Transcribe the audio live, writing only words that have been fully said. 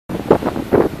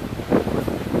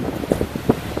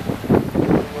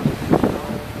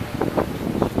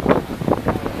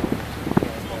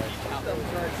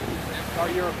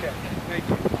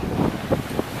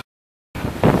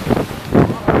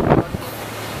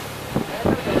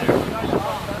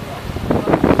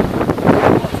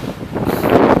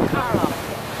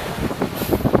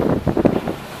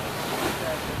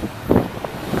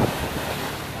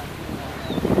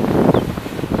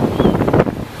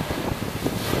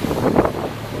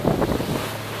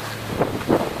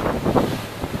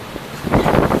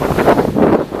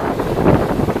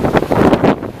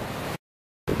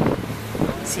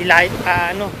Sila,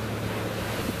 ano,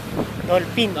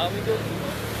 dolphin. Dami doon.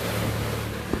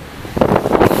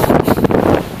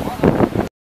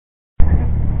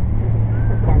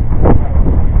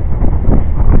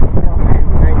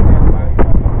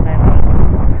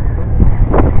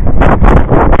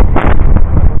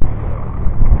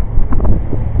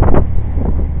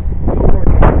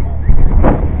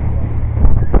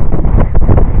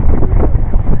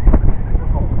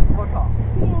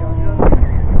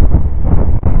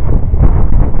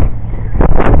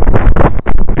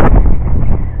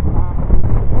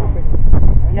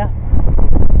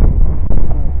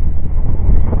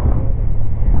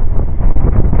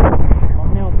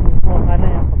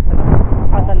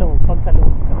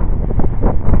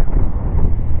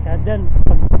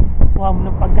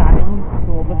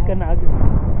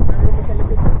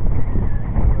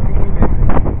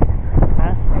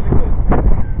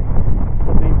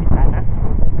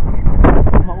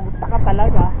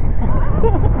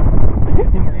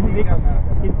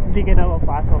 Hindi ka na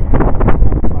mapasok.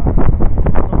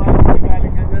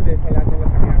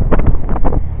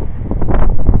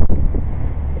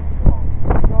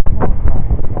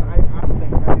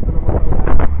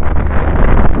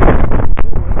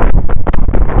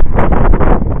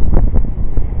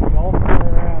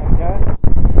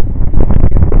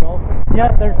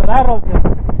 Yeah, there's a lot of them.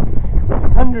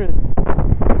 Hundreds.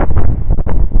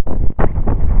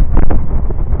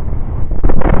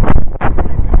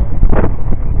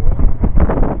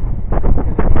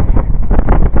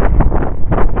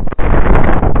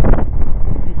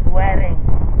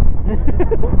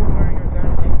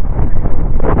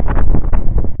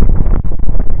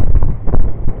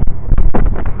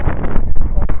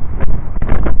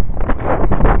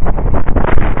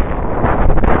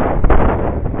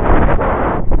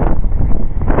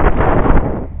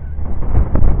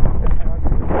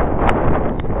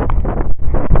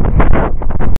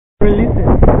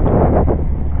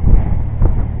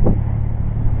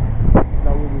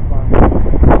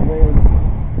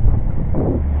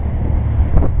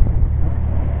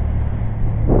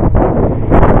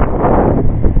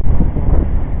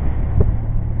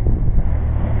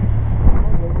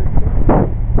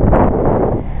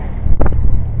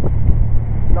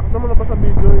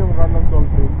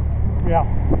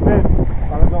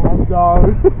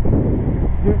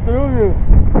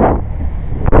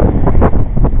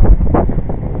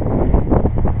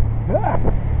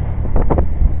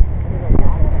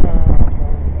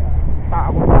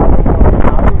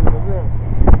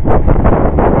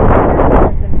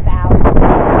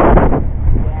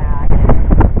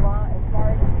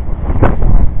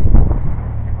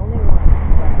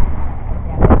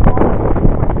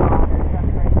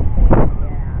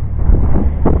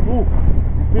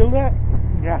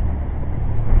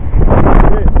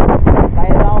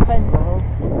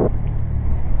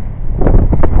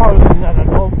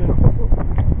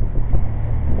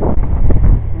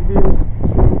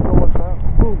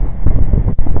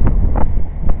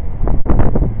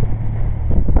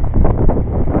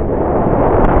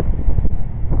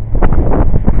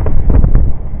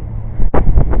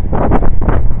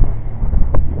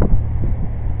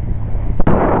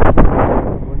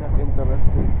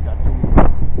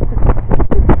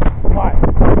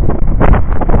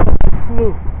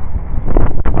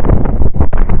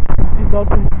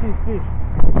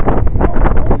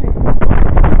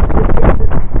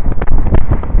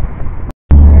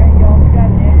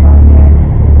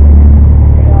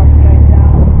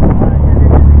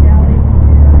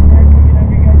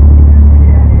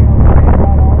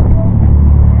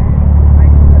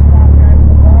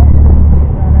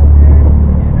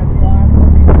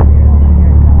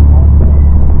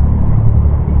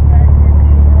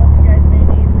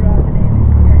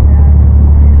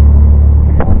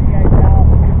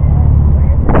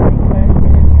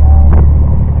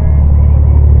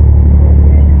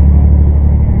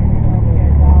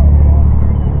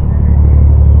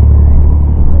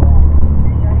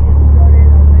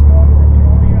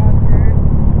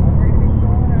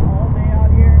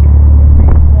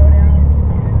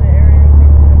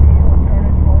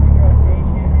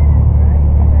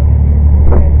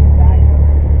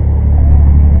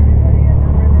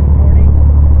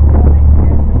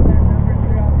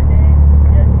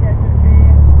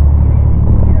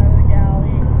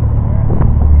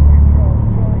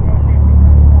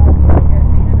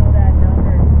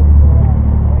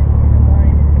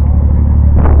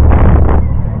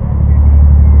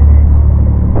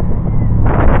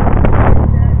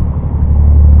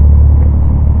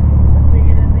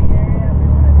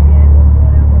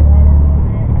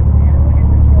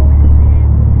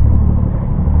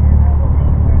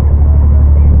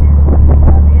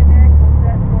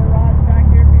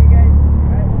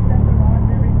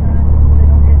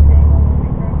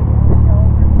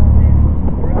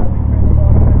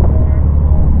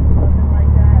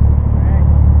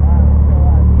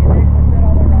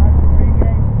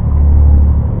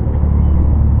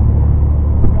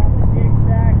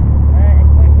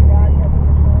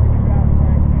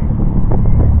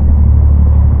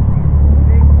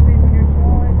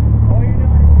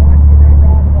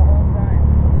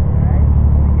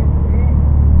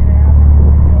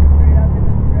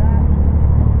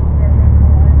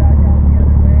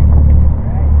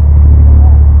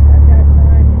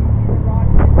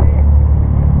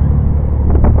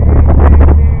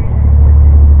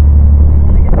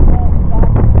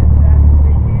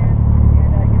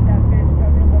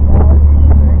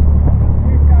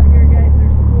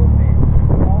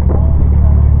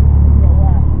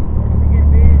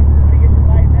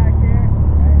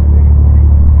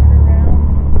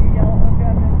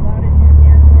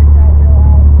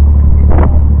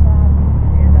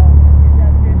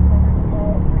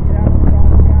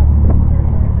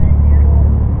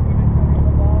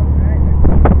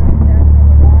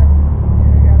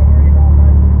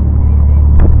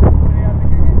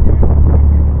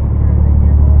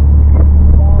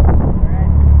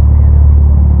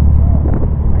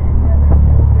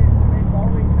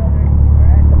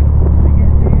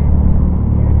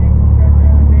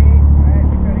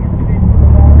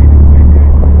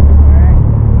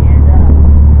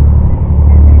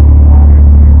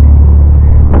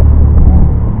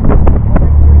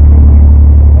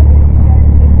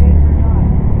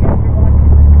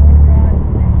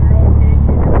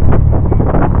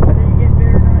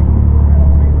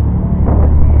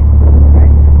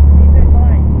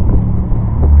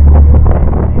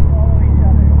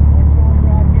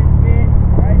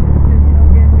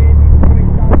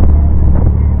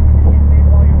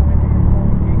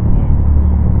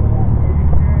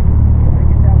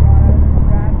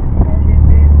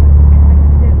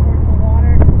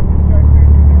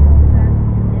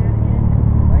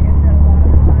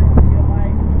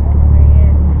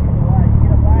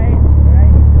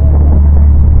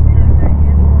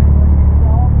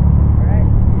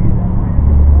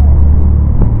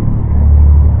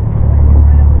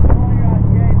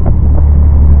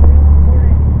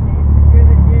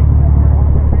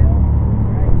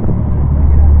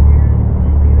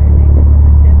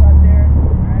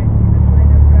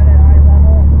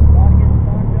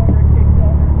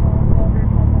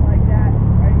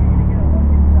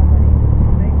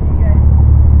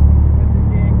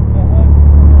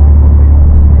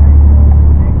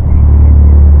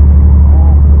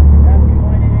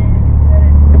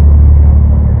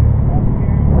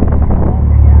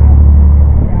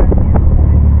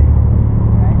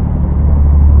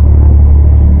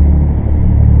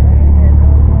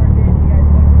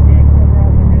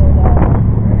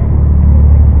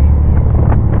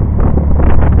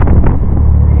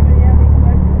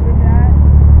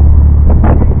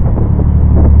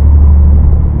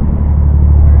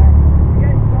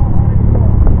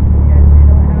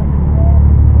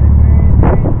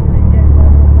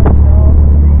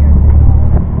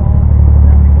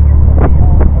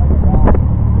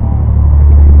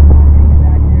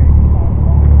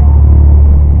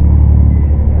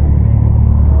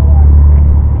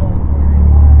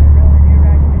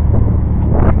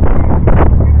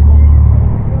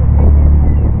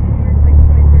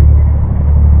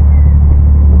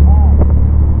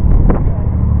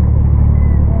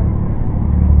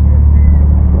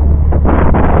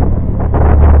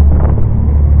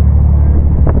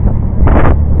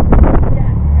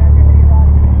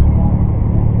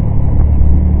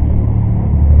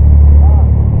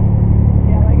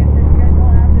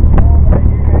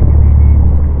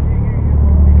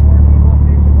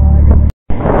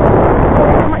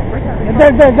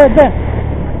 There.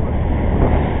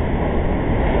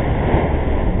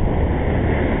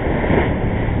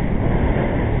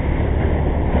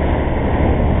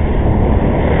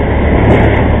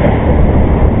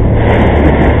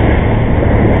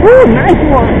 Woo, nice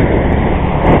one.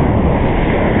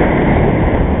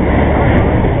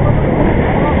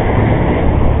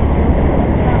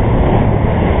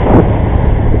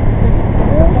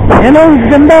 Yan o,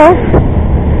 ganda o.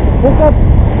 Look up.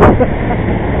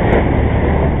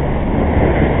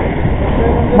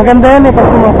 Maganda yan eh pag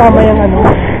sumasama yung ano.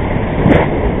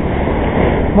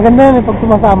 Maganda yan eh pag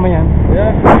sumasama yan.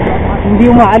 Yeah. Hindi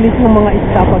umaalis yung mga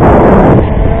isda pag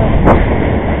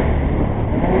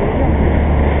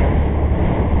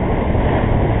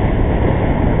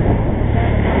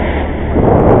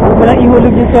huwag mo lang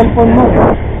ihulog yung cellphone mo.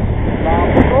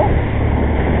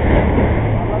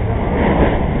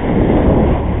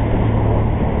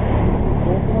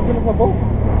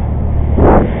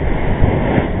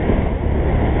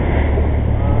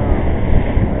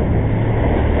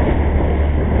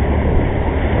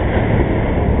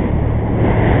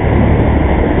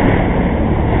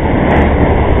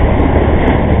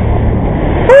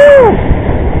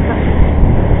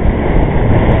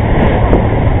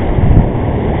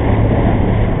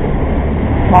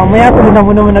 Mamaya kung na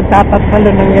mo naman nagtatatalo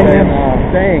ng ganyan.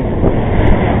 Dang.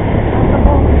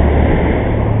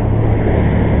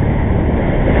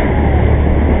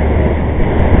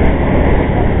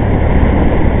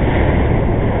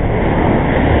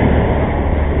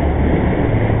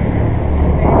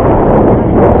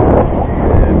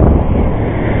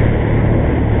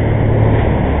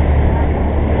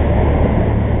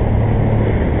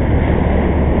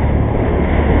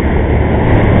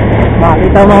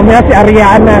 Makita mamaya si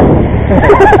Ariana.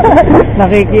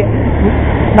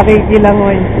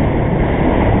 Nakikilangoy.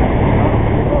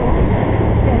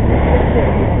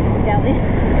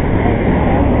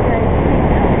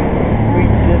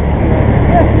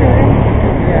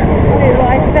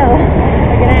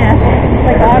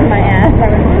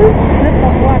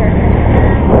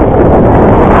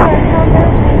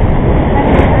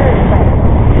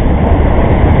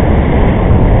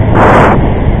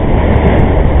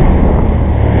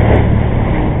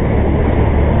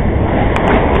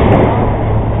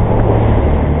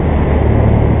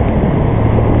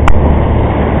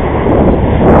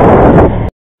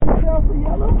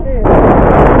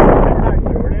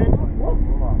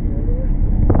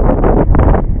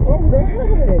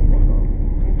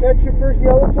 That's your first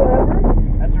yellowtail ever?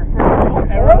 That's our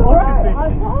first ever ocean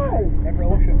fishing. Ever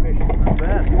ocean fishing. Not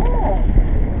bad. Yeah.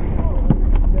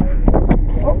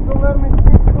 Oh, don't let me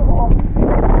stick to the wall.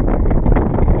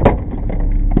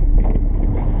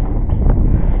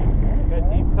 Got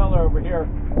deep color over here.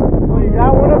 Oh, you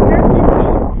got one up here?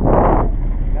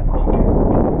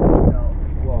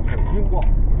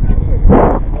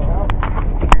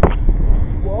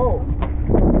 Whoa.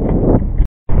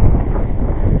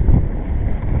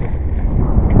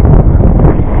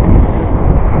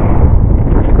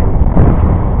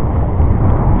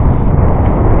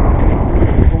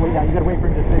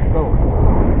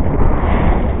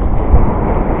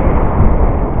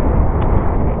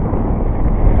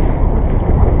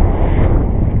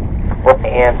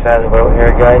 Side of the boat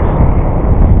here, guys.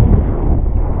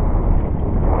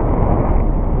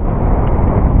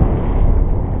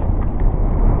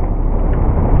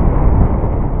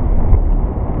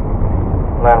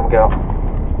 Let him go.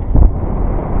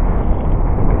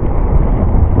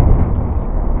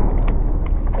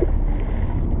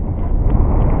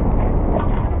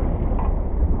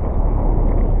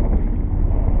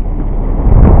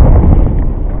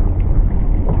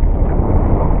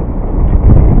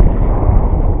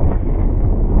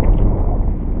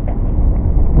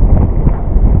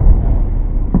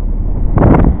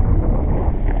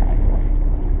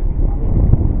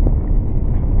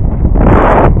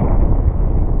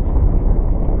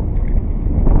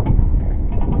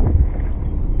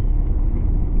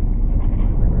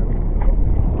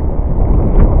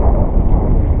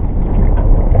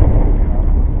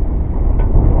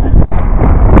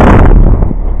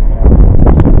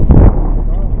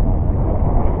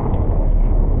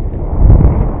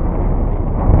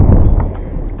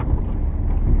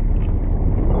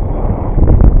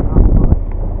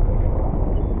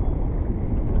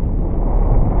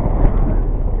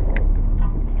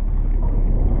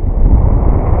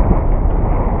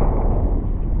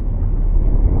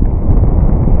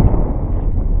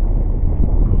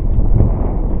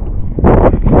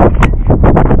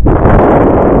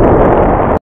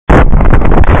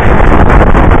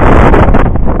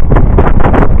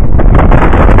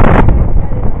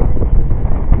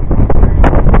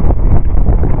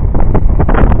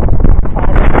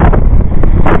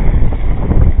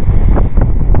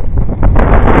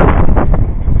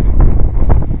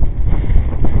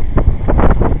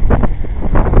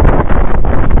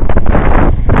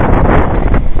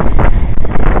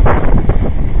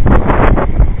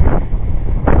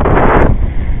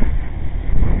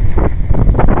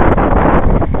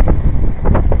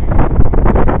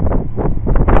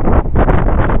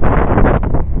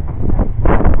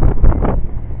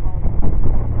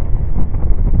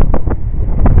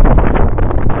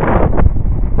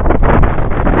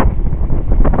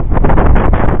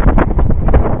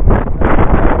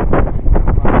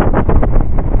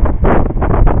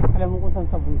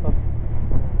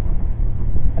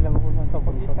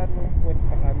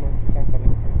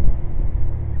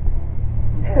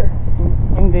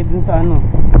 dun sa ano,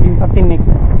 yung sa tinik.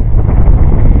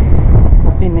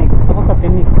 Sa tinik. Ako sa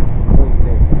tinik.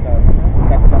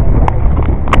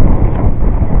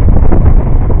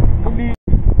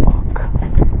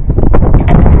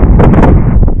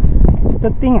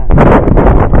 Dating ah.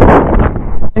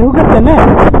 Ay, hugat ka na.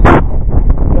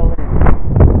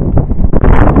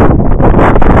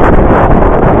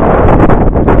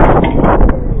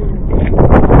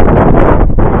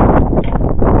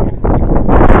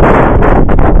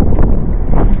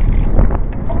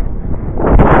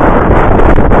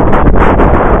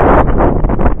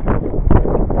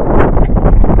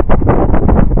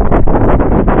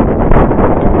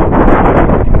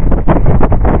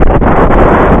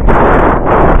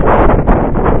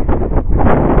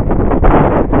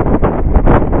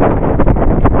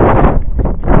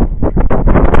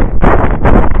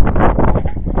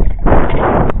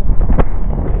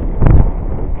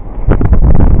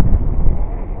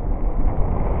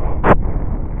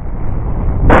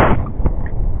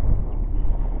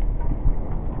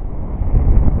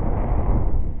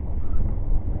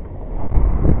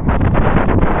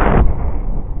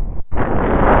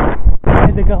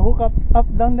 Hook up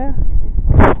down there.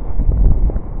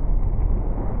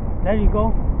 There you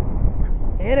go.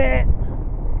 Hit it.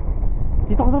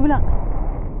 Dito ko sa bila.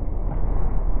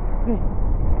 Okay.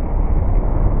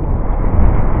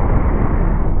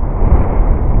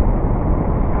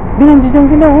 Diyan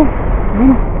sila oh.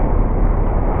 Diyan.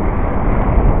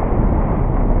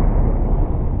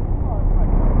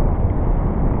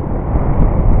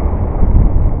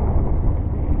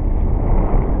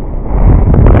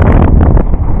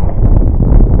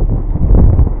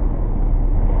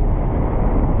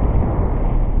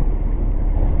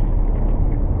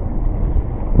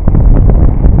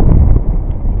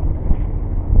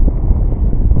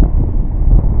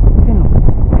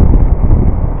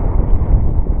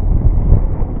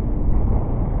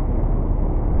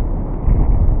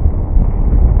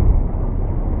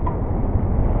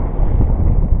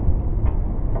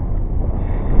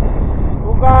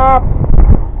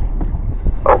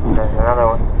 There's another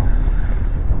one.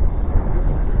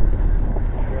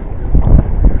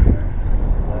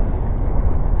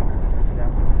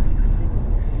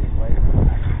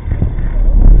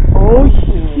 Oh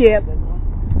shit.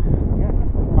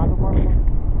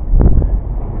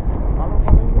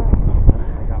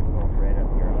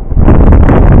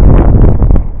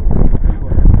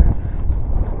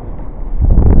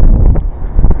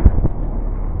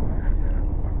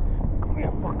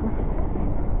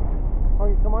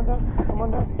 Come on down. Come on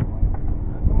down.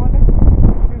 Come on down.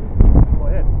 Go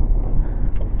ahead.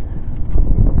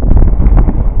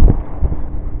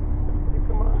 Keep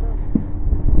coming on down.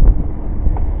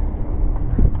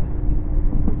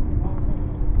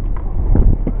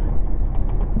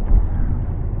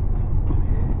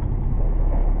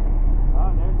 Oh,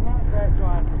 there's another crash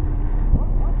one.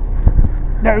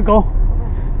 There we go.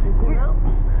 You see now?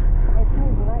 I see.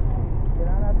 Get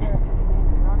on up there.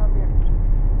 Get on up here.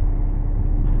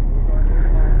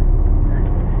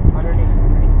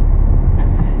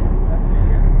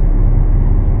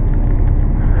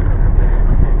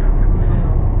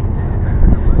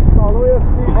 All the way up,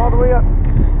 Steve, all the way up.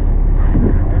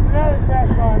 There's another crash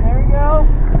line, there we go.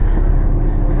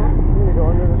 You need to go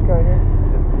under this guy here.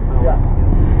 Yeah.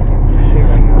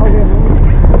 Oh, yeah.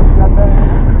 Got that?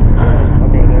 Yeah.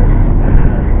 Okay, there.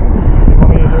 You want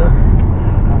me to do it?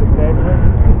 Okay, do it.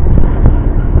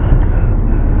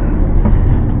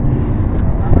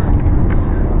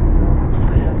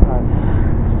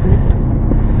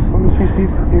 Let me see,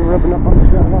 Steve. You're rubbing up on this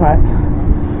guy. Alright.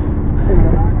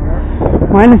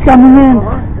 Mine is coming in.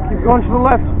 Keep going to the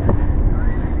left.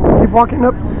 Keep walking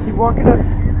up. Keep walking up.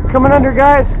 Coming under,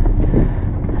 guys.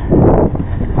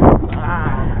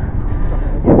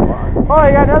 Oh,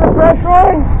 you got another fresh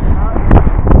line?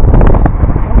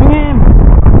 Coming in.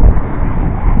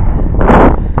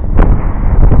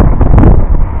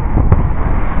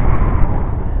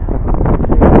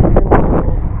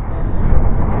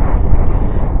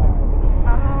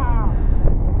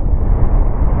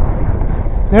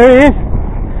 There he is.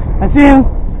 I see him.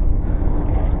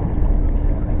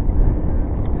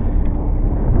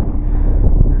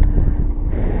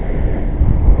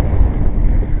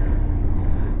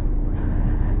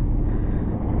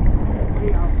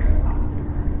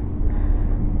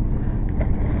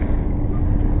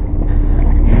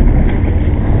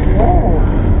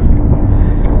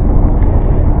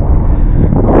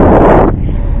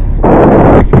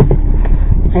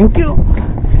 Thank you.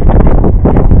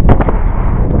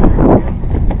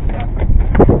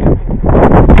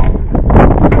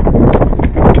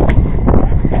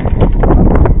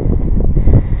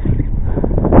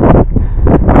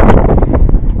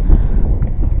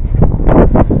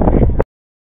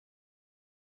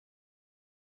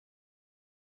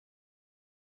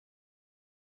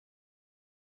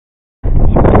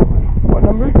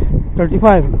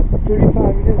 35.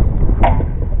 35 it is.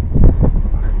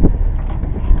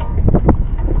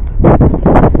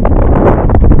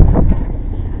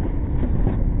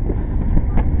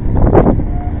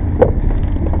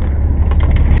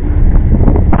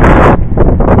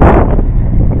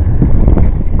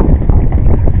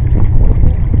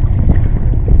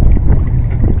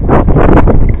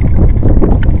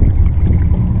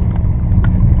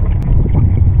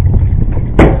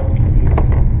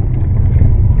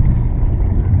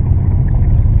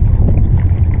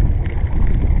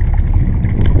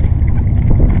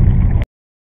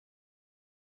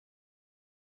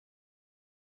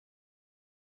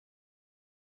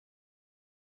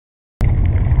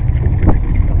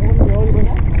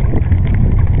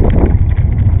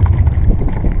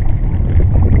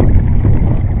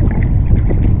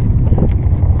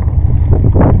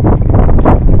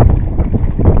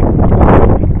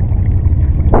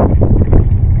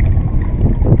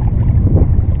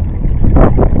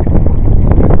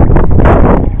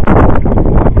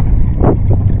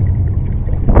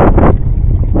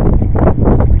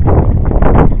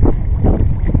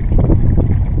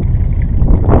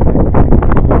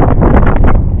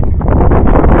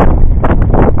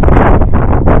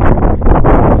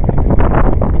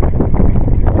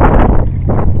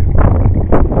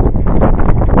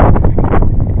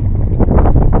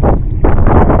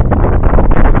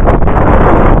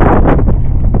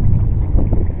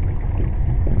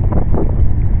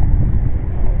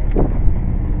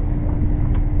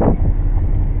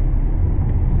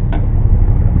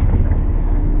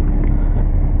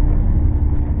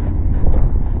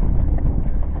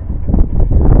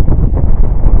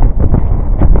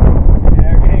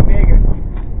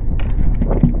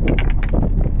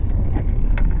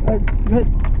 Good.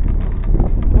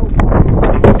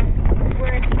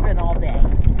 Where has he been all day?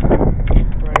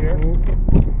 Right here.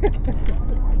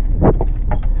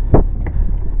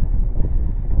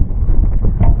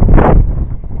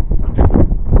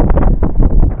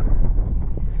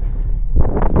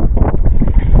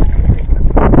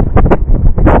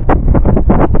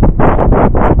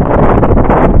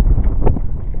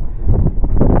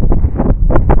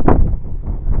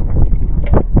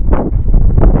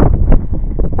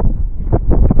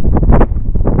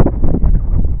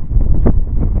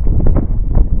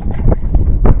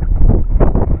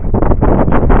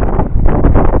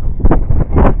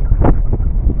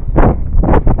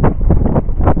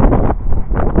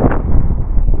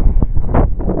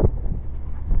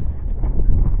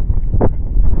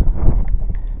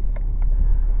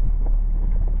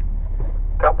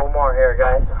 Couple more here,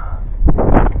 guys.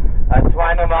 Let's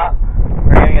wind them up.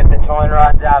 We're gonna get the towing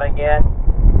rods out again.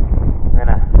 We're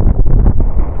gonna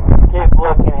keep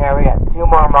looking here. We got 2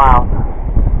 more miles.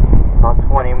 About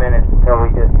 20 minutes until we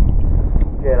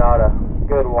get out of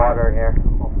good water here.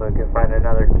 Hopefully we can find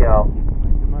another kill.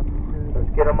 Let's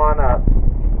get them on up.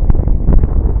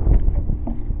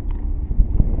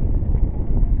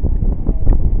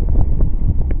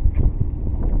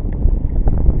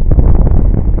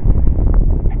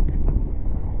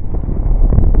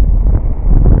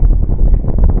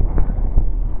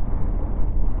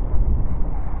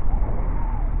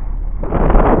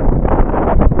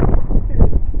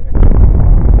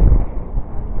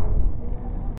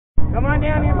 Come on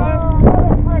down here, bud.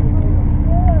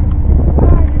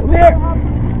 Come here.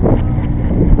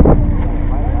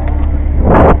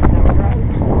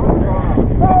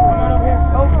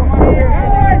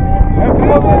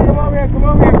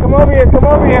 Come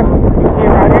over here. See you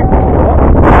right here.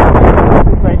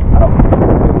 This way.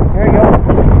 There you go.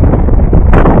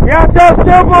 Yeah, so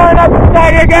still blowing up the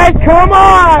side here, guys. Come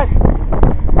on.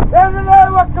 There's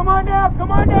another one. Come on down.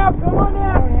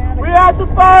 We have the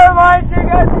fire lines here,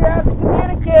 guys. We have to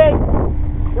communicate.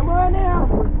 Come on now.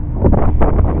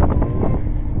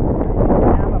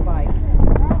 Have a bite.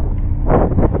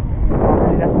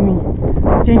 That's me.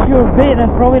 Change your bait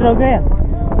and throw it again.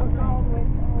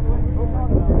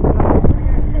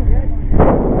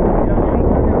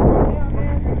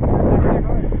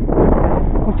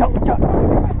 Watch out.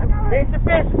 Fish the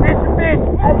fish.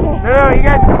 No, you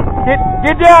guys,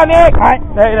 get down, Nick. All right.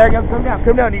 There you go.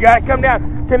 Come down. You gotta come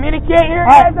down. Communicate here,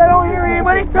 guys. I don't hear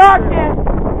anybody talking. You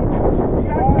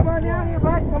gotta come on down here,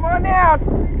 bud. Come on down.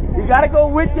 You gotta go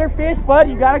with your fish, bud.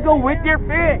 You gotta go with your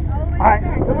fish. All right.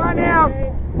 Come on down.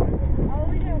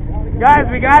 Guys,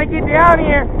 we gotta get down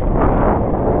here.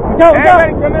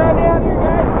 Everybody come on down here,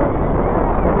 guys.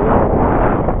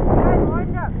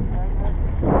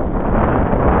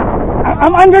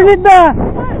 I'm underneath the...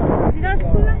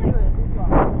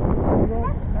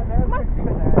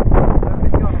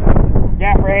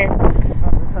 Yeah, Ray.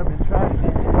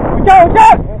 Watch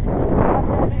out!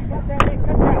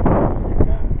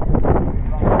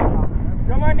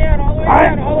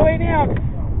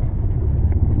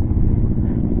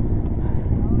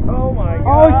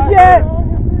 Oh shit!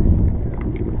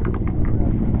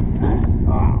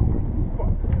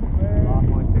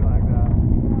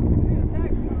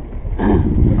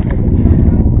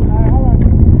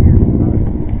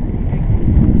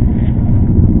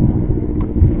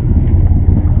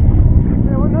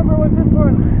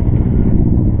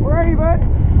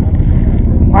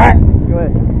 Alright.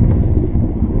 Good.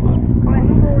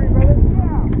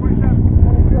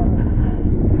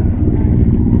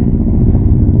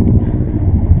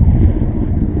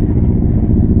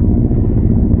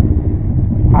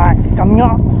 Alright, coming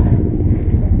up.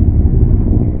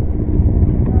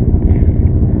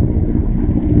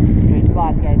 Great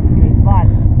spot, guys. Great spot.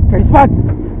 Great spot.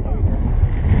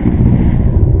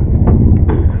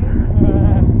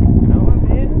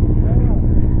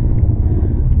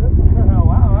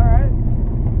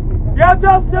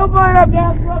 Jump, still burn up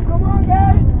down. Come on,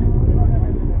 guys.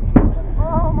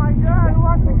 Oh my God, who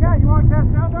wants the cat? You want to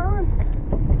test out, darling?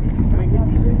 Where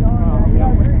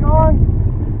you going?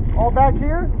 All back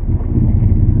here?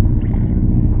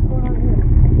 What's going on here?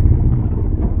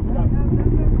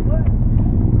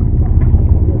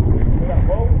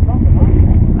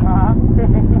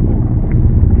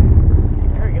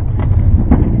 There we go.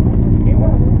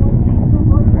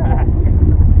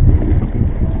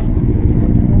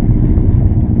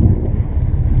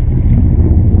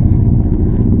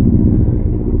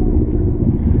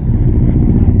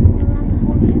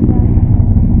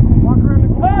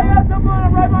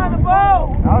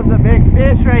 That was a big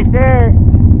fish right there.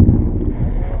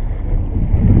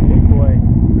 Big boy.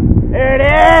 There it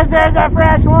is. There's our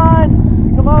fresh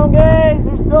one. Come on, guys.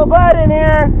 There's still bud in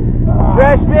here.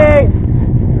 Fresh bait.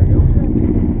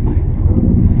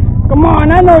 Come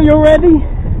on, I know you're ready.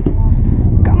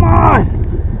 Come on.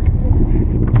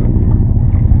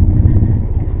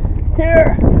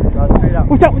 Here. Go straight up.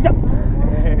 What's up? What's up?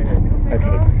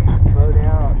 Okay. Slow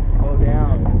down. Slow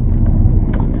down.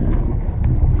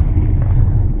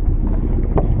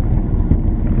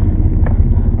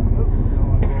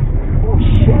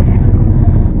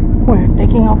 We're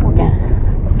taking off again.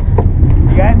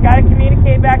 You guys gotta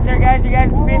communicate back there, guys. You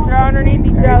guys' fish are underneath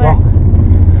each There you other. go.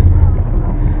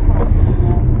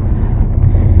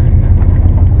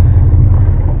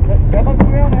 Step up the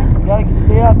rail, man. You gotta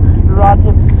stay up. Keep the rod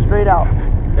tip straight out.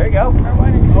 There you go.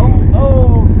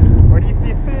 Oh. Where do you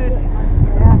see food?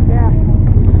 Yeah.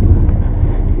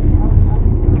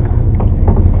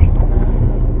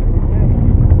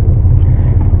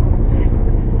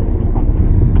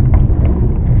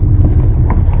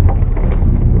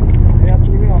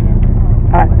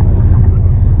 Alright.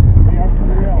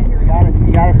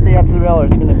 You gotta stay up to the rail or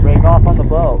it's gonna break off on the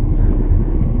boat.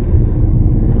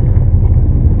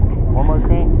 One more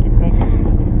crank, keep cranking.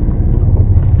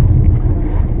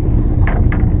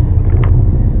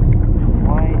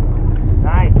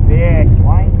 Nice fish.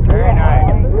 Very nice.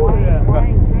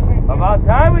 About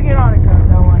time we get on it because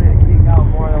I wanted to kick out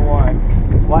more than one.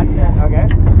 Watch that, okay.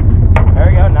 There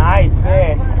we go, nice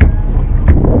fish.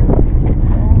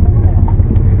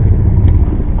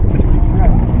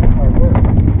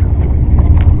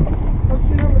 What's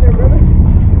your number there, brother?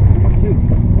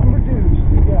 Number 2.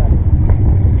 You got it.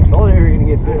 Told you we were gonna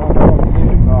get bit on the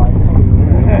boat.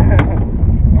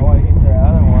 I want to get to the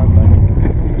other one, but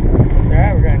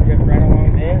alright, we're gonna dip right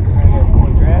along this. We're gonna get a full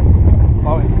dress.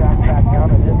 Always back down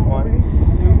to this one.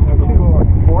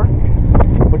 4.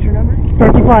 What's your number?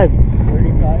 35.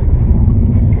 35.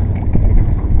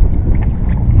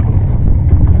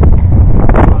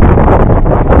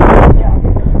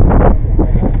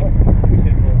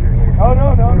 Oh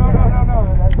no!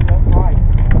 That's fine.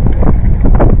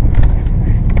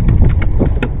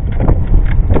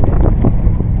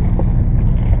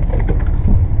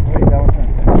 Wait, that was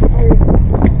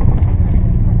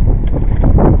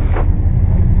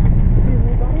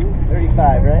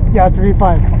 35, right? Yeah,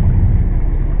 35.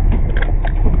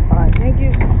 Alright, thank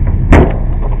you.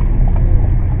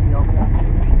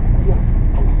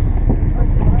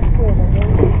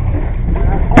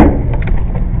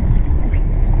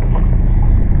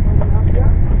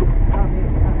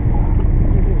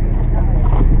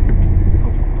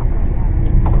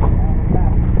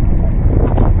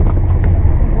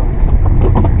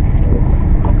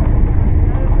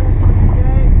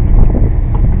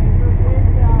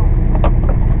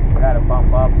 Gotta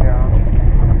bump up.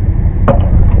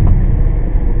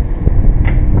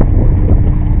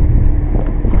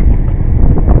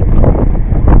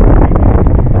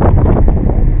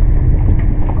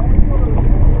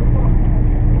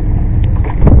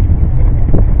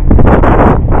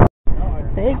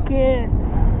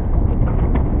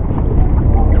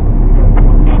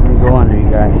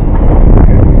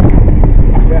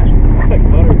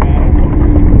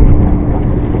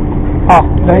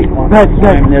 Right, wants right, to swim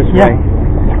right. this Yeah. way.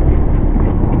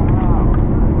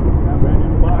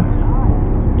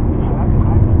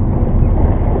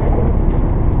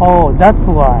 Oh, that's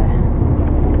why.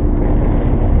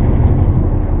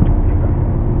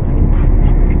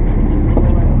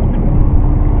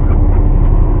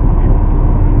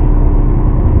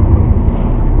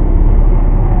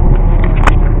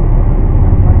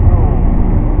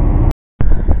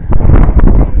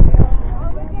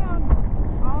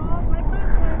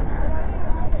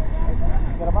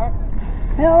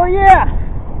 Hell yeah!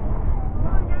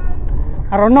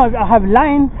 I don't know if I have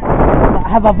line, but I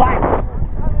have a bike.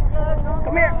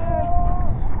 Come here.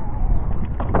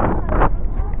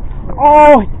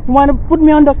 Oh, you want to put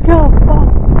me on the kill? Come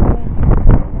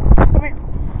here.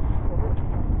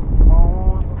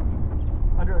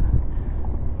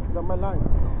 Got my line.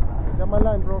 Got my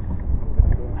line, bro.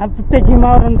 I have to take him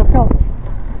out on the kill.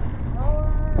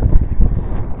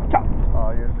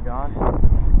 Oh, yours is gone?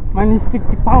 Mine is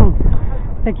 50 pounds.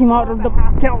 Take him out of the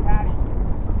kill.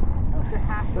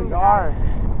 Cigars.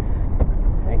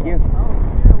 Thank you.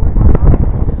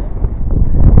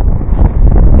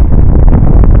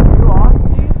 You on,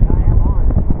 Steve? I am on.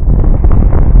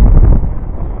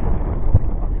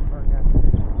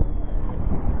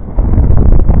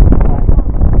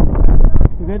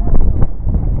 You good?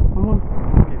 Come on.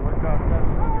 Okay, work off that.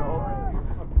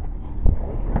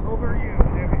 Go over you.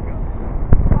 There we go.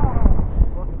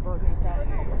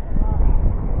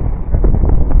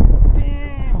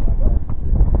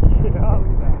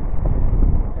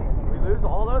 We lose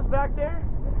all those back there?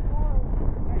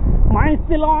 Mine's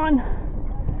still on.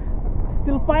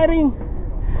 Still fighting.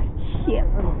 Shit.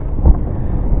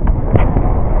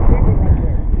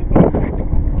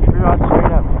 We're out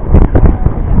straight up.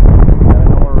 Gotta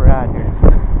know where we're at here.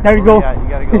 There you go. Yeah, you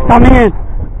gotta go. He's coming in.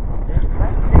 Take your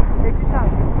time. Take your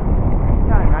time.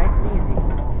 Nice and easy.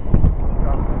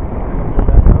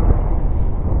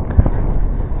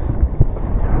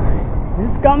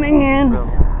 He's coming in.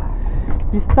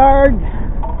 He's tired.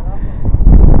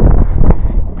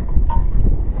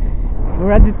 We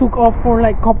already took off for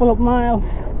like a couple of miles.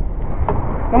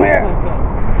 Come here.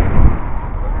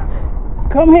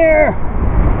 Come here.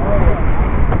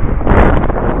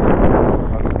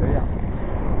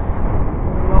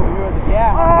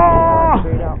 Ah!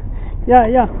 Yeah,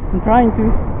 yeah. I'm trying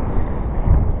to.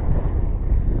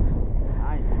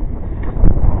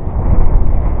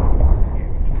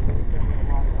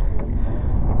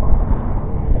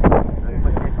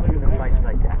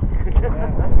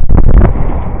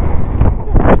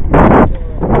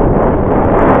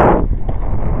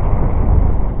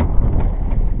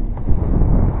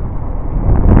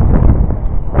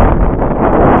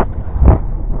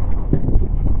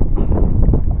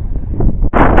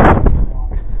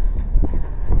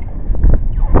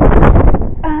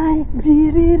 I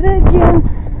did it again.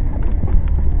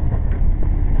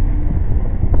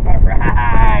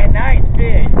 Alright, nice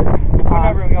fish. What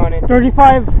number are we going in?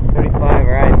 35. 35,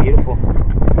 alright, beautiful.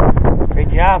 Great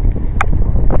job.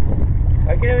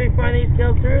 Why couldn't we find these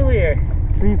kills earlier?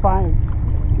 35.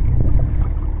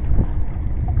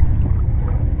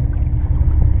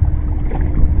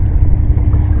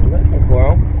 Looking for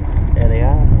them. There they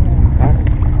are.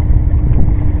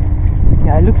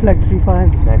 Yeah, it looks like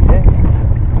 35. That's it.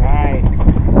 Alright.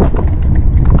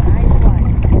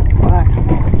 Alright.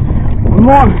 One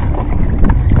more.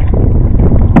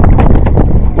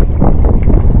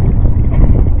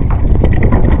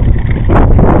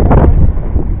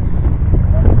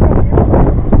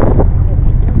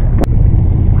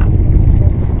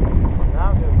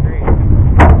 Now I'm doing great.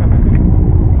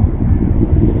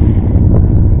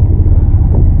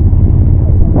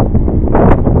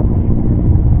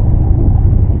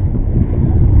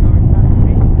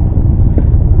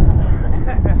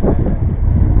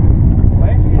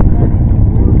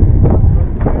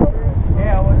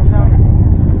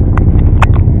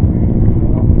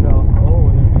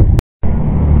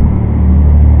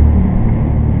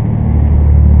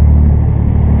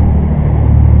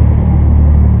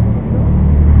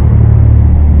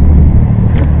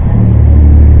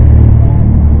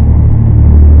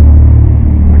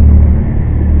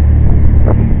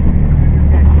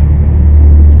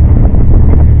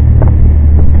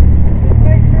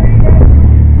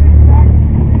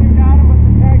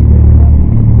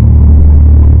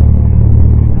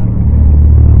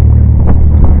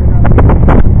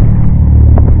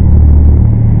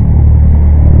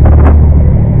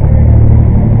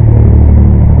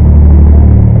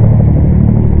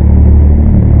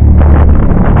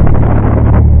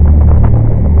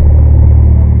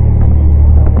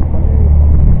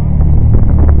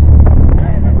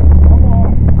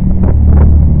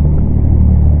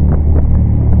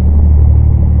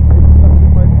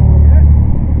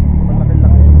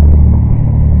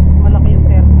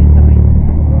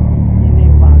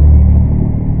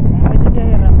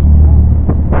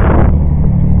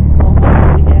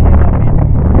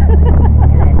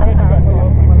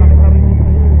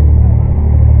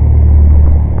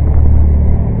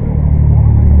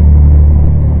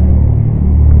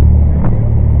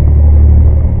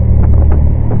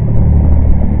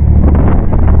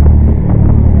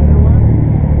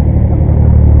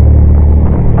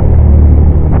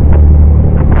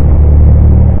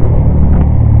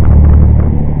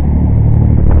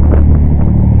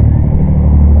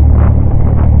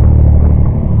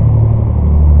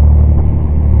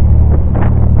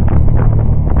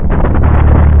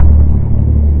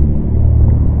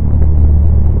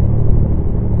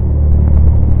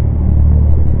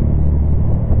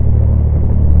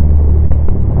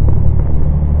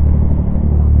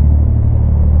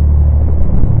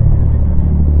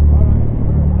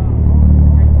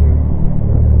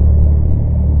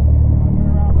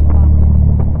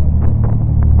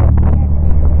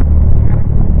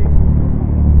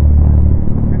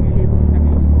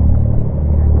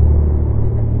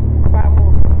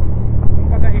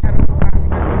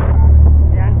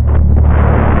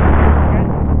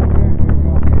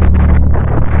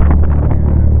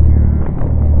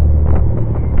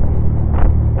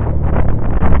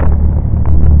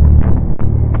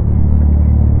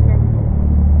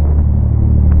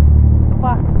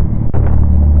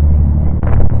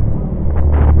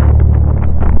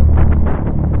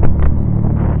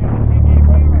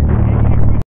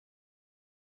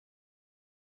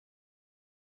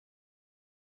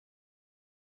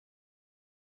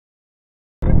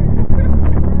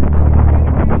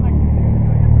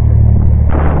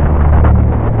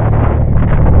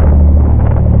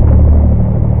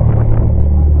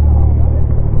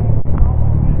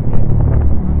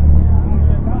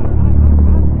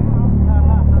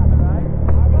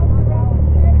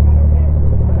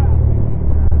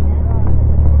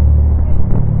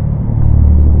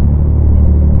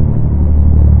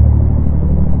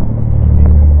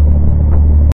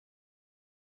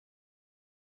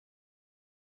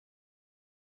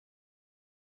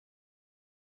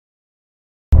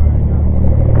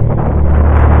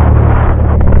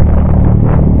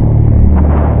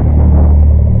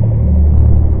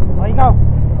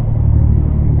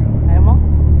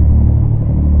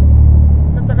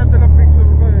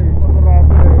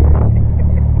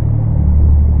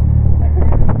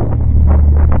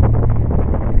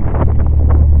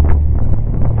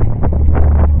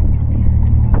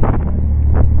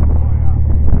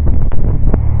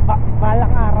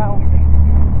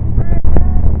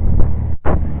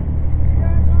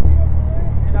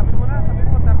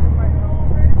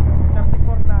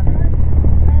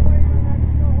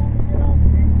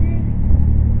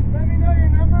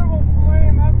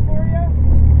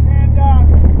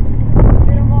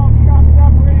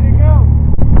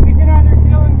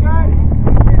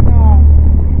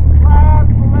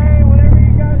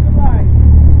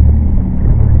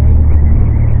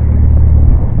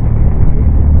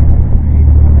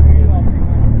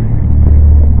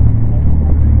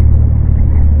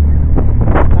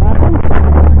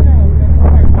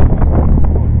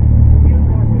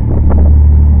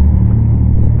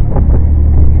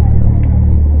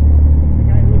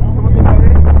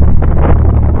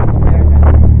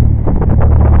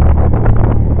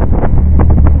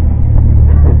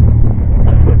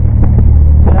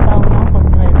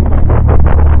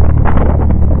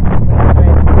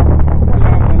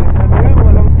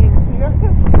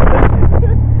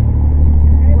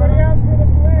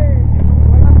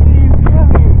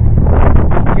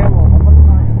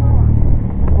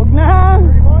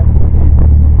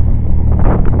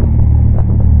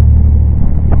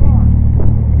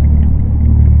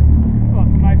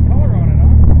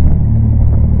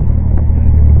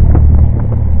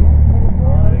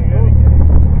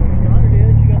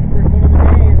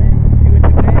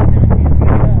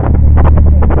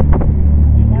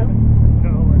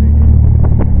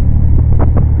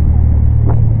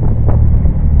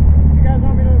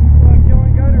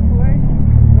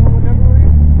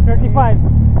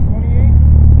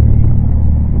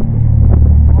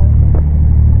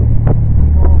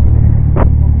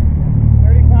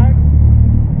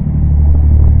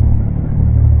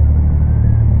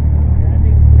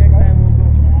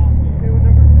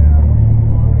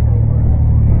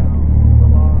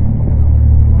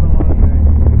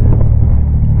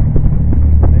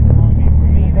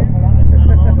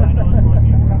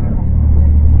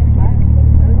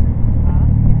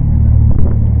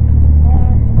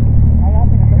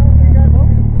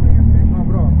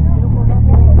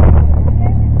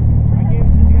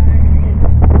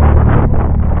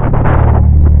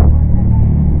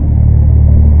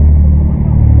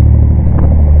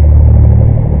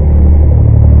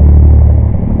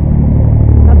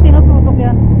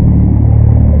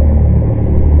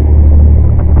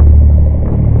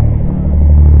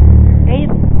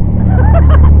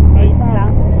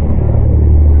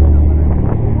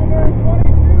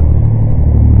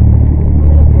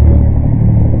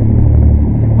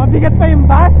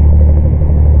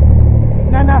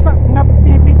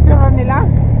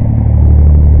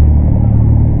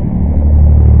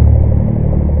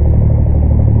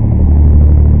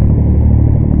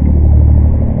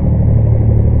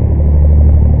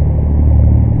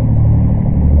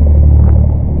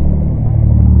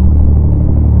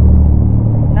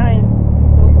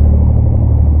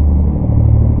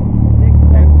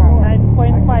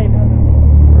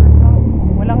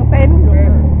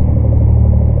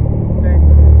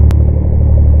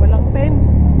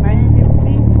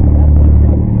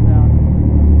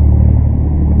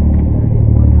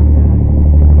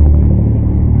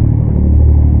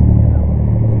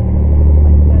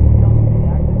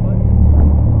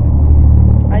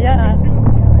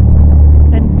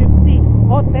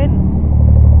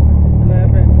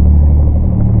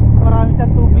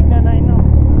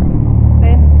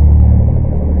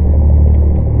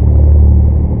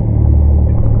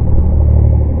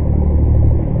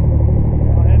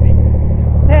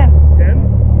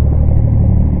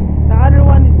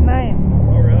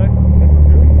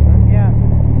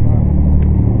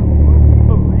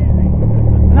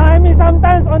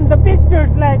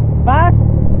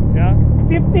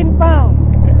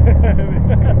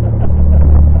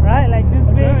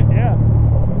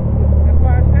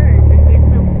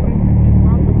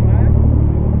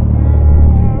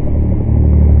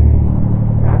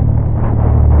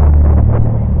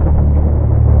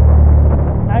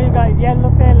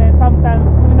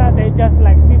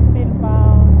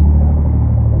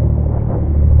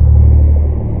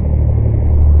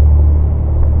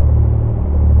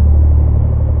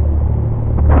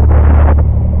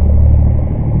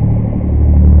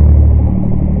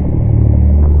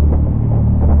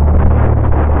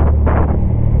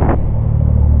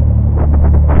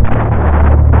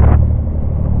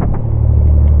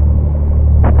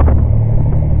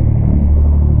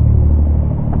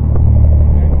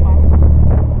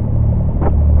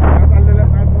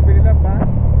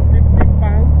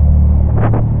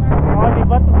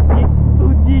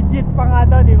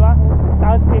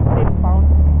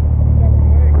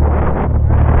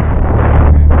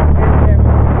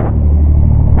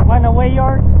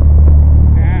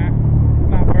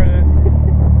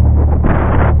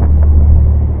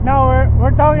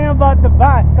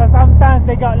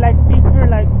 they got like picture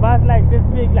like bass like this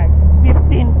big, like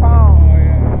 15 pounds. Oh,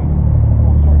 yeah.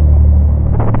 Oh, sorry.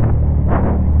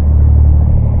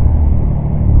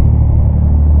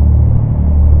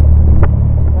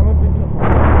 Dami video.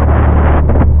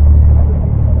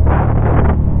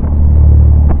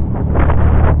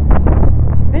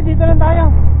 Dito lang tayo.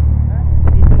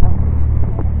 Dito lang.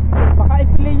 Baka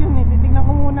i-play yun eh. Titignan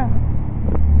ko muna.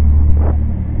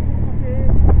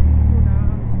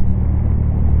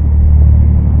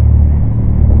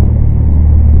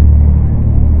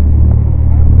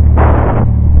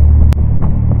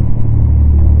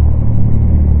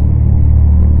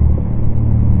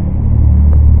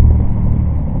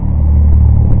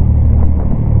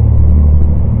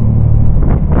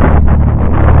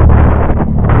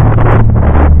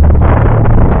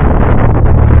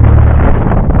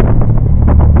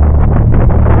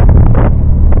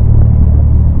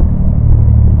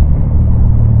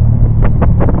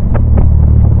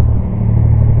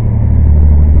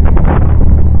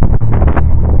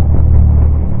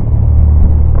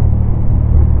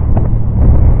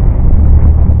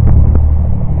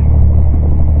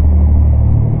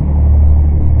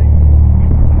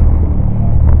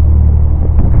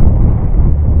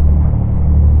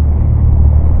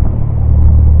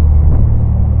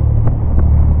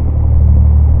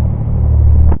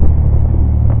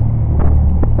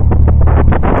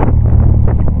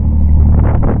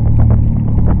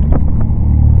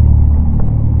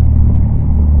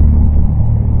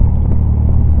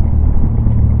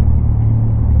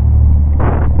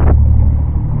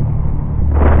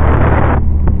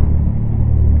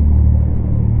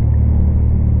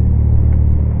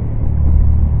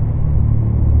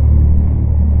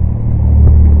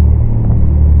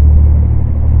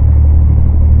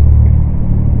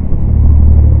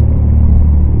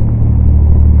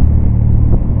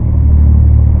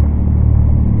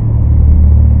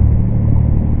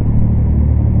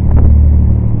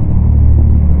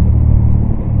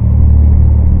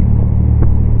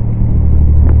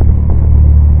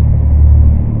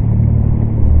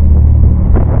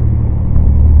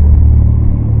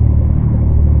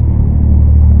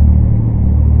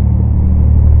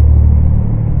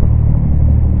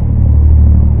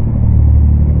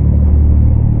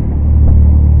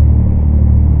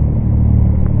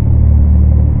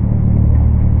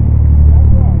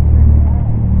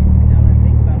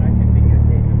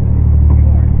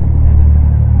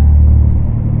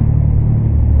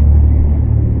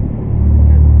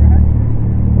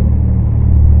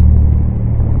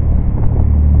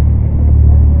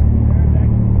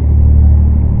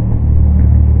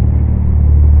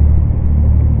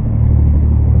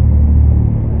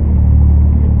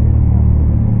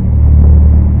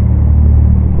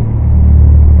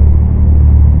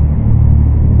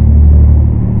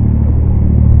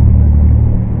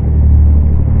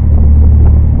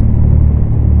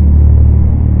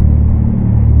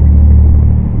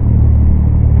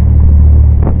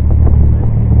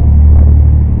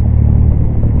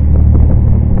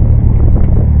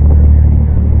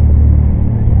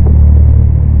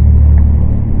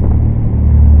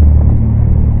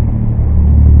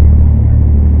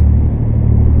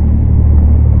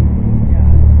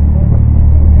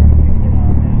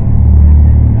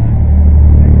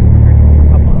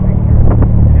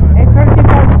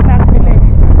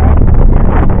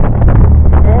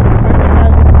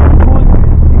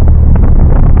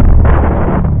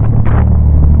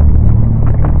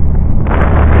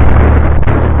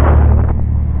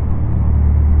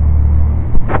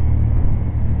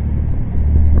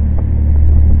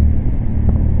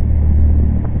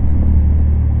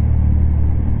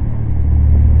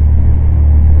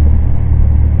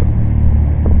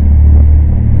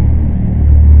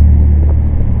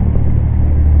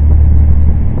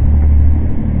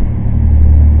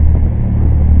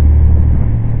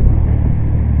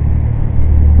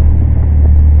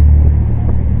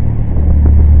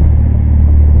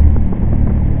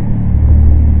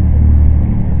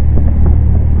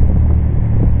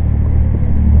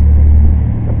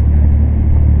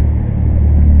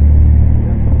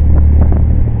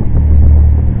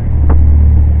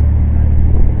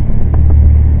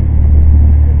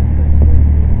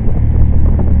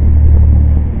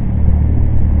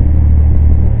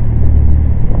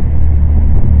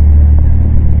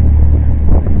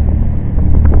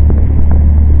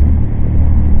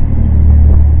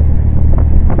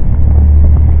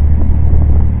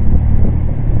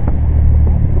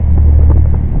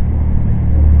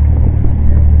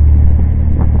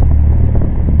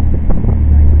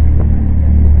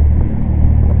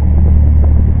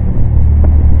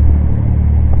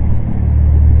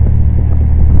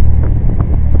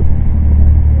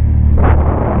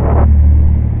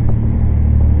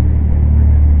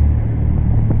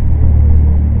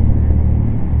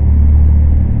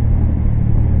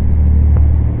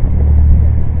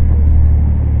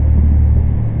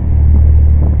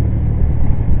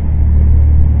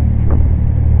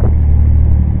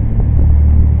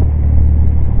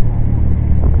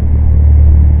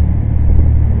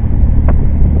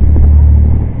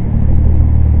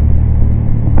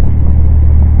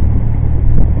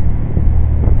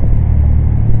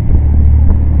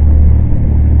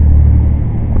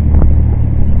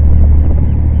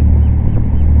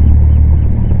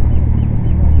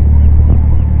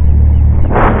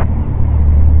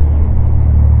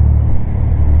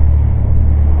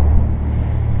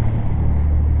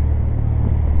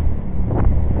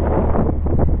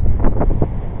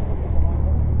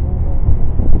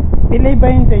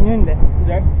 hindi.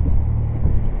 Hindi.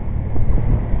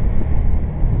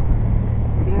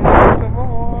 Tingnan mo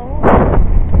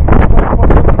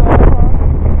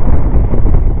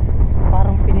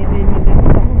Parang pinili-nili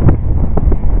ako.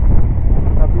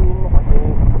 sabihin mo kasi,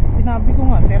 Sinabi ko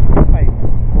nga, 35.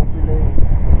 populate.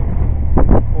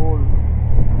 All.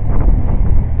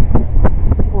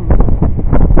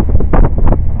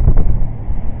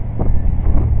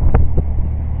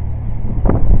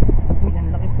 Uy, ang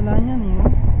laki pala niyan eh.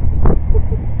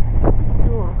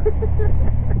 Sure.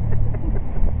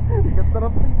 Ganda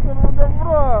ng picture mo dyan,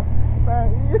 bro.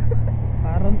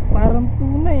 Parang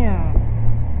tunay ah.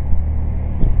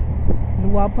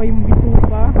 Luwa pa yung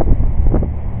bituka.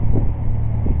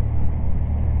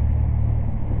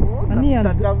 Ano yan?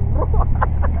 Ganda, bro.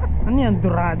 Ano yan,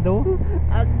 dorado?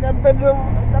 Ang ganda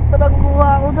ng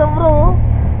kuha ko dyan, bro.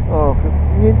 Oh,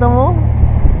 kita mo?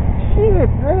 Shit,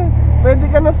 eh. Pwede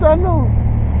ka na sa ano?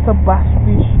 Sa bass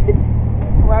fish.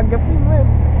 Magapin mo eh.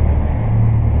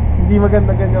 Hindi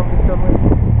maganda ganyan picture mo eh.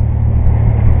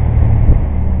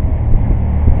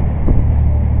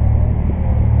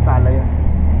 Tala yan.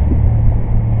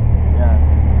 Yan.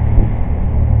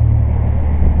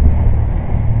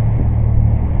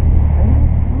 Ay,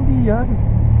 hindi yan.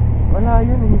 Wala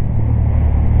yun eh.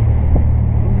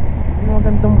 Hindi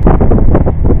magandang.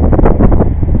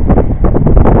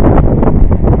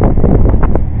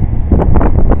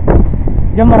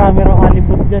 Diyan marami raw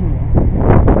halibut dyan eh.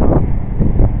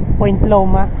 Point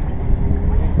Loma.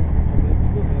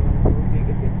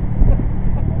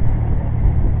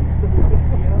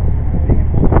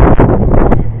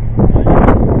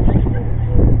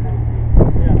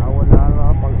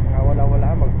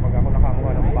 Pag ako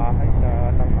nakakuha ng bahay sa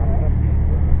Langkangan,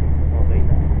 okay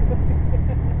na.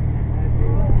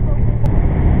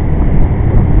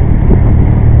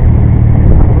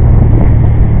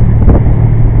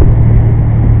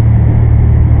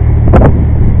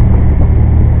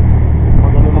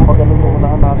 Magaling yung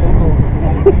unahan natin bro.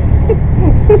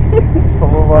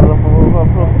 Pababa na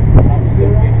bro.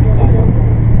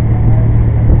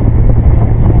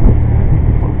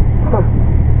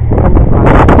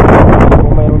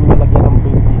 Kung mayroon nilagyan ng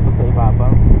brake dito sa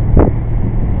ibabaw.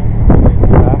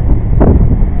 Diba?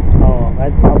 Oo,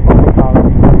 kahit papapapawag.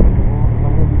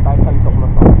 Nang hindi tayo sandok na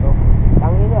sandok.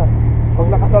 Tangin na. Pag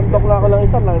nakasandok na ako lang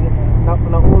isa,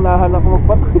 nakunahan ako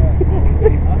magpatay.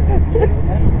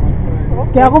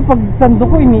 Kaya ako pag sando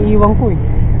ko, iniiwan ko eh.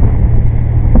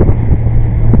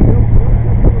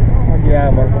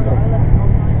 Magyamar ko bro.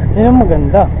 Yan ang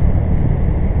maganda.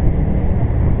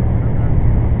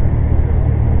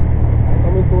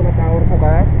 Kami tuna tower sa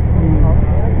ba? Hindi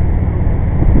kakayanin ng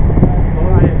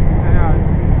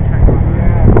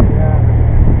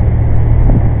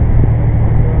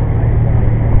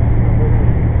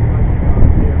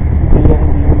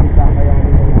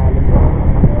alam mo.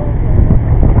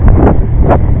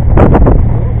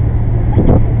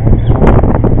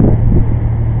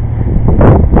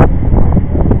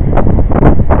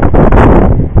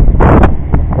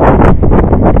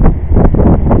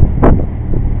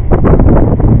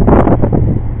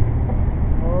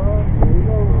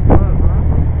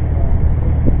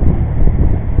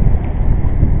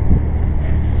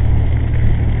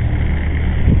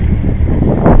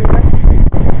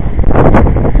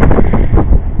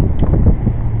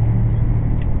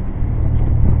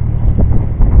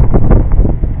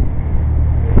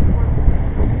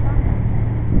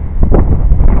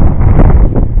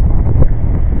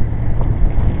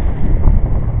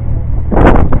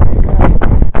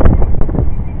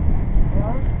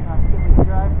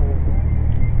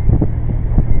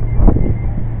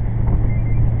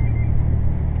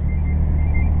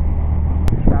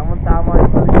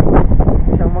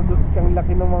 Siyang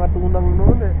laki ng mga tunang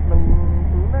noon eh. Ng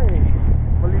tuna eh.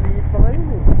 Maliliit pa ngayon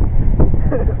eh.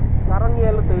 Parang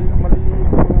yellowtail, maliliit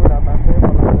pa muna. Tapos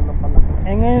palaki na ng palaki.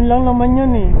 Eh ngayon lang naman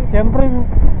yun eh. Siyempre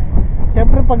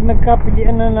pag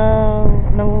nagkapilian na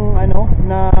ng ano,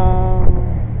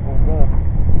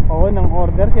 ng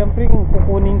order, siyempre kung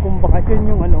kukunin kong bakasyon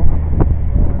yung ano,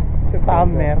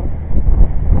 summer.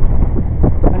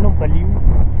 Ano baliw?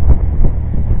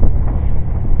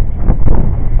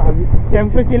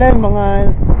 Siyempre sila yung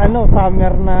mga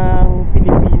summer ng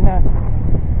Pilipinas.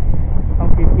 Ang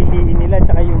pipiliin nila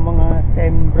tsaka yung mga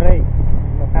sembray.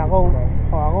 Ako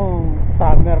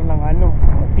summer ng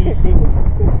fishing.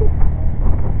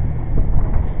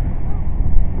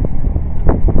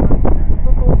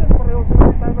 Tutusin, pareho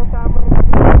sila tayo ng summer.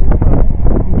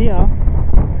 Hindi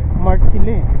March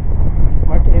sila eh.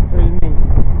 March, April, May.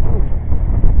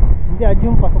 Hindi,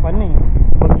 June pasukan na eh.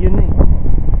 Bagyo na eh.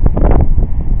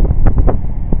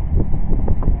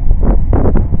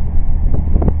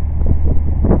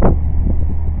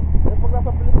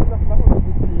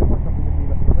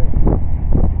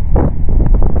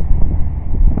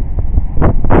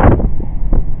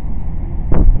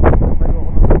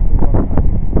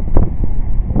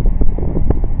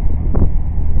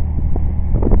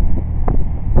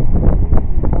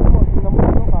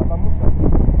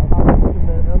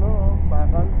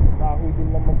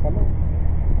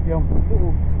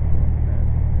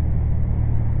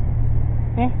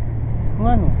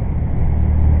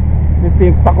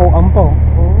 pinagpakuan po.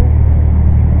 Oo.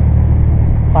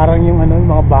 Parang yung ano, yung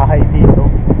mga bahay dito.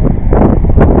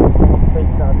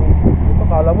 Fake natin. Ito,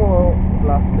 kala mo,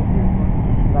 plastic eh.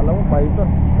 Kala mo, python.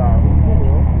 Dami po,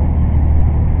 oh.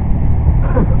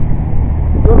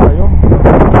 Yun na yun.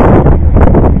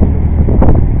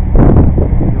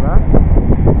 Diba?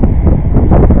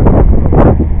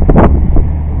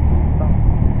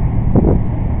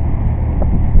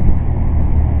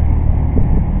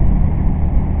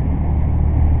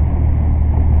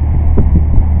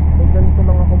 May ganito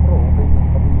lang ako bro. Okay na.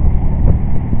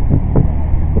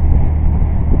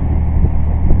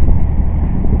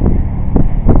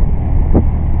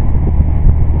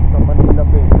 Sa Manila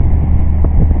Bay.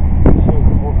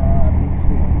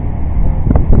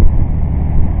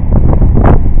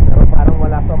 Pero parang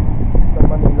wala sa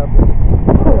Manila Bay.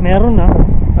 Meron ah.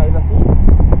 China Sea.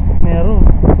 Meron.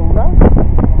 Tuna.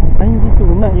 Ay, hindi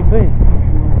tuna, iba eh.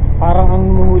 Parang ang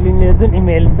nuhuli nila dun,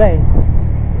 imelda eh.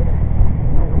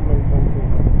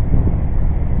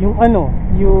 Yung ano,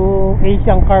 yung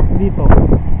Asian carp dito,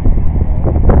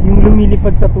 yung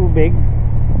lumilipad sa tubig,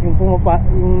 yung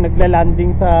yung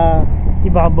naglalanding sa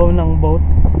ibabaw ng boat.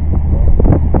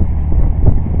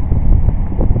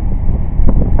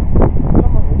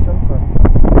 Lamang Asian carp.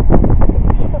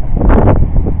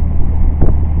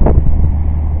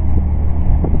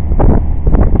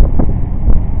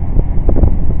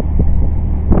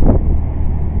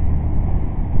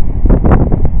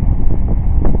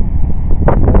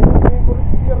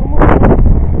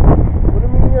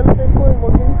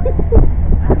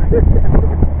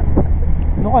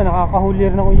 Ano ka,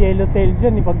 nakakahuli rin ako yellowtail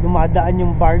dyan eh, pag dumadaan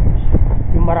yung barge,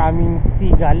 yung maraming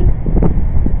seagull.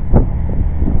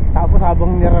 Tapos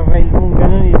habang nira-rail mong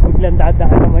gano'n eh, biglang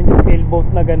dadaan naman yung sailboat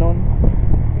na gano'n.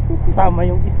 Kasama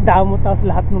yung isda mo, tapos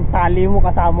lahat ng tali mo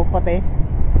kasama pati.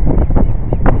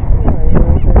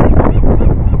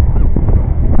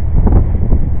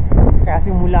 Kasi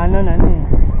mula nun ano eh,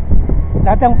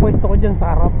 dati ang pwesto ko dyan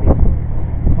sa harap eh,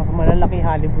 mas malalaki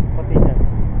halibut pati dyan.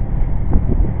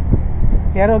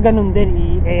 Pero ganun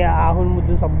din, iaahon mo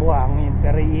dun sa buhangin,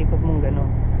 pero iikot mong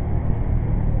ganun.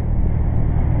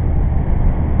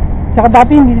 Tsaka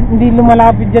dati hindi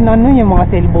lumalapit dyan ano, yung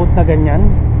mga sailboat na ganyan.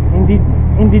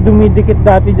 Hindi dumidikit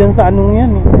dati dyan sa anong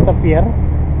yan eh, sa pier.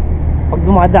 Pag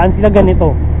dumadaan sila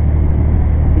ganito.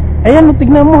 Ayan,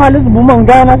 tignan mo, halos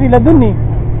bumangga na sila dun eh.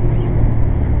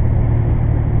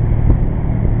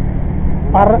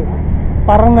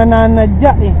 Parang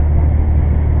nananadya eh.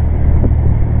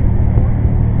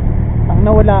 Na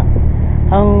wala,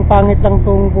 ang pangit lang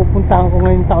tong pupuntahan ko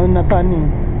ngayong taon na to ano eh.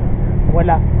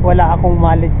 Wala akong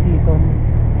mallet season.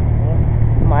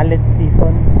 Mallet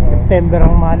season. September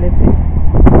ang mallet eh.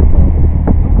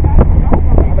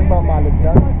 Nagmamalig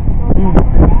yan?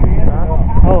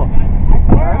 Oh.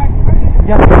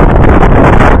 Diyan.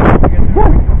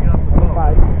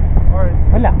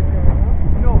 Wala.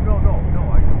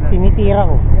 Tinitira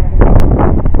ko.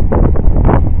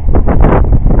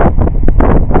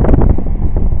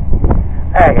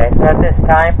 Alright guys, so at this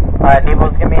time,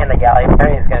 Nebo's gonna be in the galley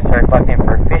there. He's gonna start collecting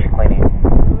for fish cleaning.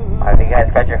 If you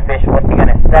guys got your fish with you,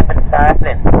 gonna step inside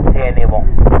and see you, Nebo.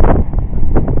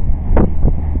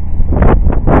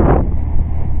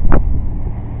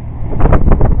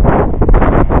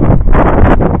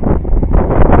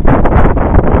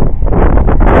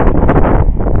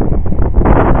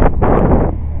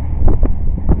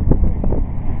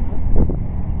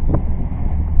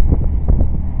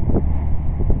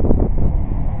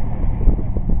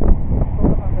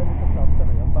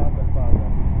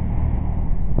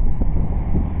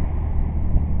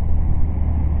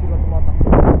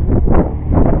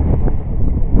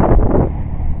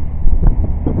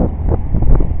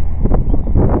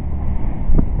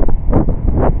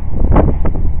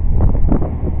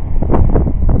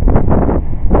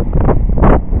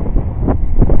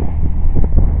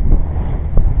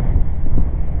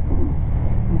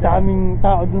 Daming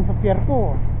tao dun sa pier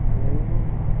ko.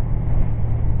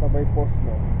 Sabay post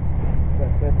mo.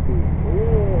 Safety.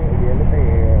 Yelo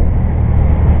tayo.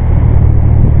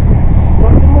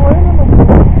 Bakit mo ngayon ano?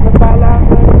 Nagtala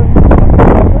ka ngayon.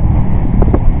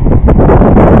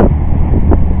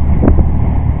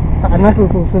 Saan na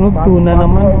susunod? Tuna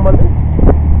naman.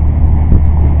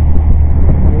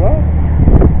 Diba?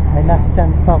 May last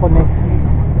chance pa ako next week.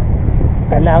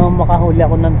 Kailangan makahuli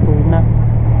ako ng tuna.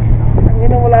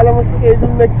 Ang wala naman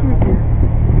schedule next week eh.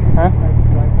 Ha?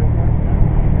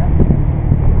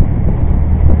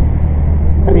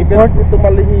 Report? Ito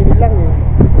malihini lang eh.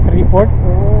 Report?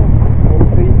 Oo.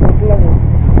 Report lang eh.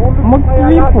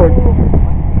 Mag-report?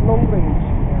 Long range.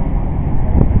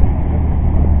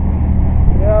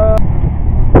 Kaya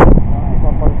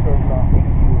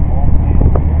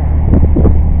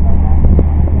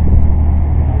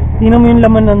Tingnan mo yung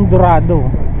laman ng Dorado.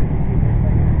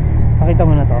 Nakita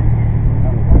mo na to?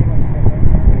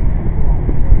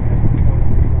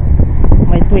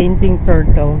 May 20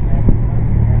 turtles.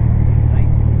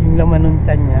 Yung laman ng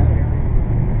tiyan niya.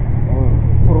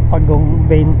 Puro pagong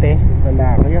 20.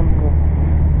 Lalaki yan.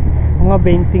 Mga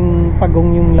 20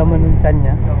 pagong yung laman ng tiyan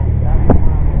niya.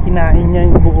 Kinain niya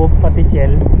yung buo pati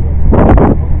shell.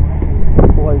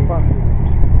 Buhay pa.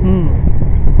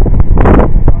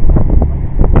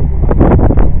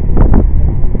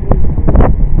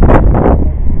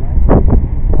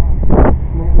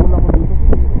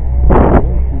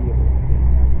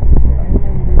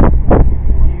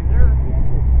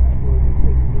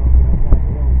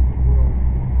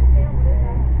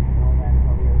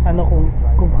 Ano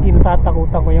kung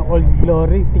kinatatakutan ko yung Old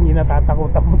Glory, tingin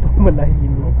natatakutan mo itong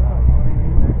Malahini.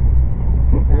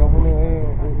 Ayoko na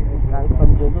kahit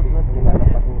pang-jodos na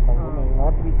kinatatakutan ko na.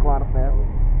 Mga 3/4.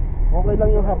 Okay lang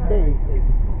yung half day.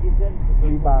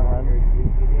 Libangan.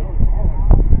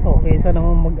 Okay, sa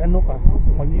naman mag-ano ka,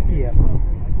 mag-pier.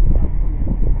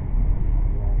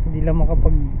 Hindi lang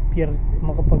makapag-pier,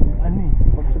 makapag-ano eh.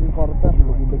 Pag 3/4,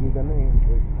 lagi-lagi ka na eh.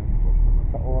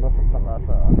 Sa oras at saka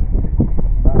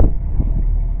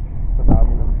sa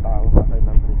dami ng tao sa kayo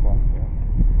ng 3/4.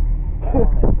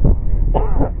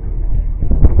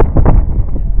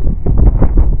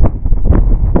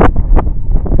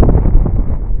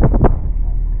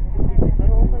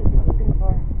 Pero okay, kasi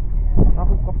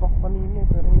nakakukapak kanina eh,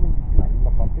 pero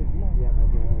napapit na.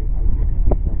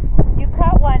 You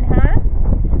caught one, huh?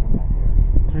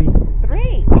 3.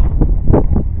 3.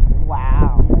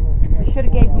 Wow. You should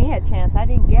have gave me a chance. I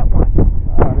didn't get one.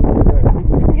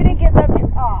 You didn't get that.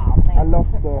 Oh, man. I lost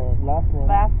the last one.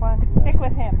 Last one. Stick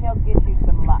with him. He'll get you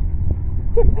some luck.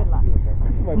 Good luck.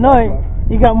 No,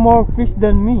 he got more fish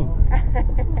than me.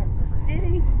 Did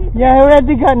he? Yeah, I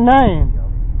already got 9.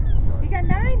 You got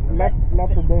 9?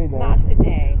 Not today though. Not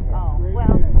today. Oh,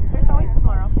 well, there's always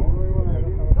tomorrow. It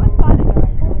was fun.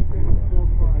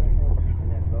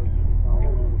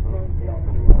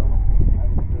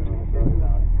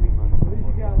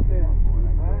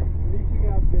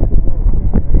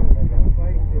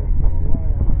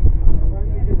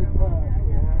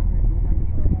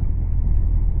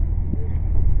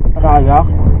 Kayak?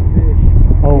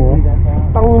 Oo.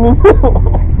 Tangin mo.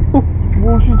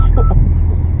 Bullshit.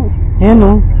 Yan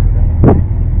o.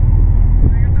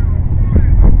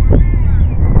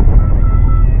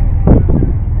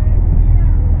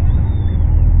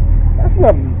 That's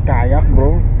not kayak,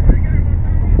 bro.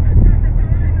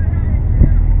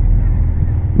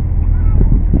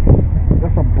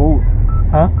 That's a boat.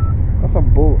 Ha? That's a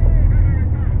boat.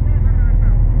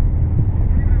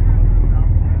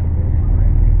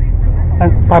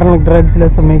 Parang nag-drive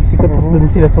sila sa Mexico tapos doon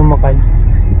sila sumakay.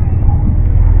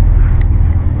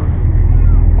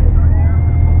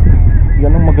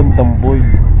 Yan ang magandang boy.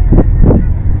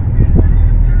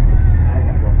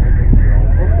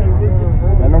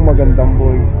 Yan ang magandang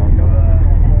boy.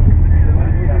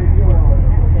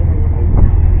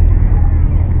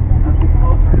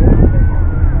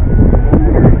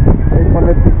 Ay,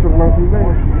 palit picture lang sila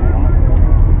eh.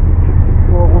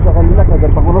 So ako sa kanila,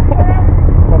 kagat ako na.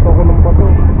 Bato ko ng bato.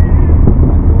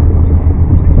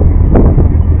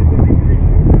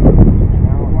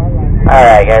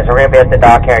 Alright guys, we're going to be at the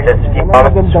dock here in just a few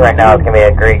moments. Right now it's going to be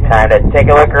a great time to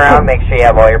take a look around, make sure you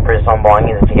have all your personal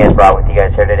belongings that you guys brought with you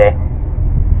guys here today.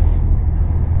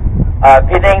 A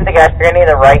few things, the guys are going to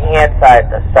need the right hand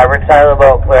side, the starboard side of the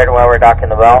boat cleared while we're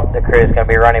docking the boat. The crew is going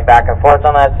to be running back and forth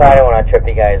on that side. I want to trip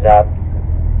you guys up.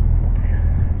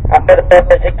 After the boat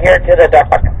is secured to the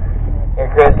dock, your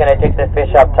crew is going to take the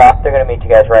fish up top. They're going to meet you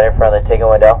guys right in front of the ticket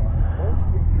window.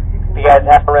 If you guys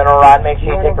have a rental rod, make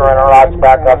sure you take the rental rods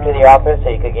back up to the office so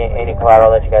you can get any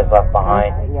collateral that you guys left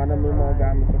behind.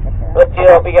 Look, I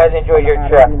hope you guys enjoyed your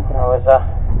trip. It was a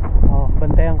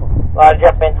Bantayan ko. lot of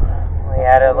jumping. We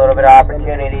had a little bit of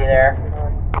opportunity there.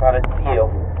 Thought I'd see you.